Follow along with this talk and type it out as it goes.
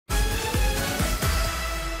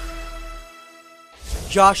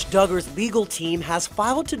Josh Duggar's legal team has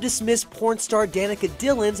filed to dismiss porn star Danica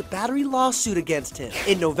Dillon's battery lawsuit against him.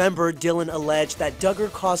 In November, Dillon alleged that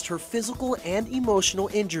Duggar caused her physical and emotional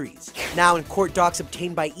injuries. Now, in court docs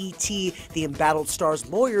obtained by ET, the embattled star's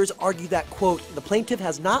lawyers argue that, quote, the plaintiff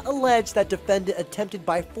has not alleged that defendant attempted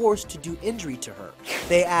by force to do injury to her.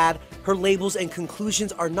 They add, her labels and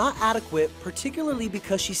conclusions are not adequate, particularly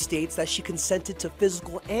because she states that she consented to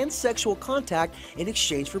physical and sexual contact in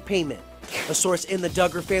exchange for payment. A source in the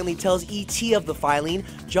Duggar family tells ET of the filing,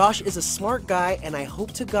 Josh is a smart guy and I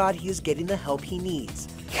hope to God he is getting the help he needs.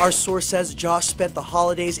 Our source says Josh spent the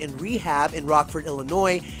holidays in rehab in Rockford,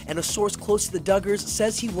 Illinois, and a source close to the Duggars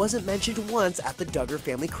says he wasn't mentioned once at the Duggar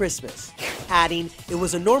family Christmas. Adding, it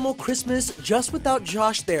was a normal Christmas just without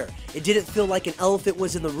Josh there. It didn't feel like an elephant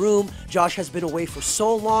was in the room. Josh has been away for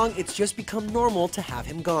so long, it's just become normal to have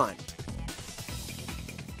him gone.